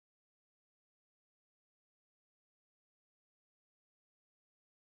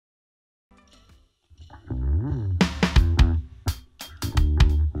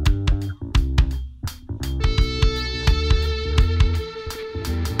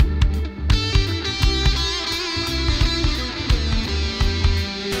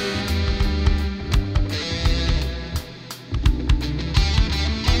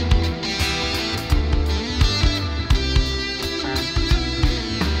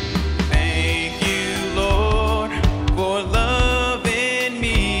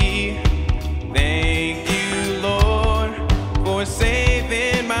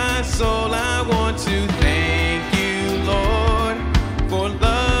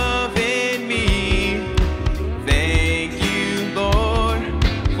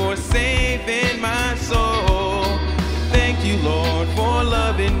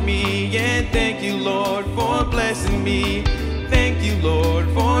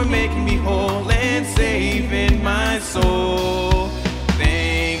making me whole and saving my soul.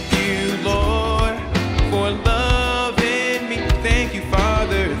 Thank you, Lord, for loving me. Thank you,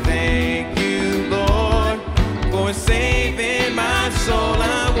 Father. Thank you, Lord, for saving my soul.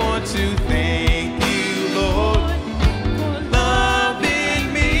 I want to thank you, Lord, for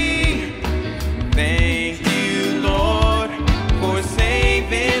loving me. Thank you, Lord, for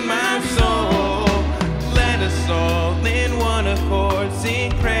saving my soul. Let us all in one accord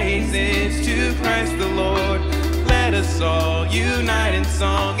sing praises to Christ the Lord. Let us all unite in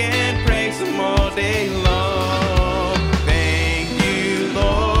song and praise Him all day long. Thank you,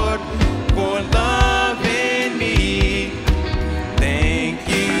 Lord, for loving me. Thank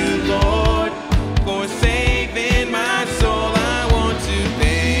you, Lord, for saving my soul. I want to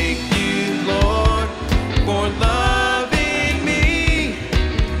thank you, Lord, for loving me.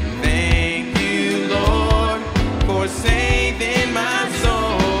 Thank you, Lord, for saving my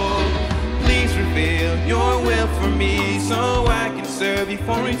soul. Please reveal your will for me so I can serve you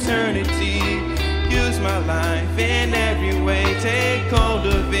for eternity. Use my life in every way, take hold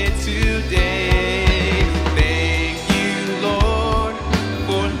of it today. Thank you, Lord,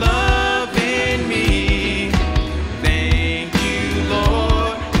 for loving me. Thank you,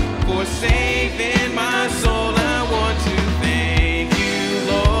 Lord, for saving my soul. I want to thank you,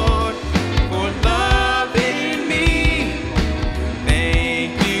 Lord, for loving me.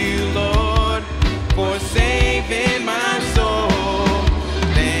 Thank you, Lord, for saving my soul.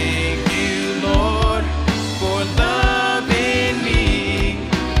 Thank you, Lord, for loving me.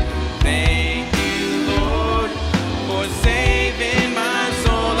 Thank you, Lord, for saving my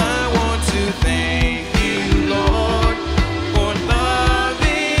soul. I want to thank you, Lord, for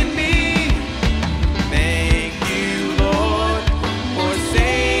loving me. Thank you, Lord, for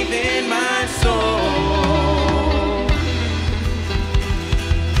saving my soul.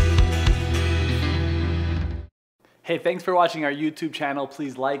 Hey, thanks for watching our YouTube channel.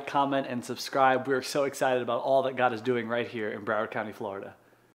 Please like, comment, and subscribe. We're so excited about all that God is doing right here in Broward County, Florida.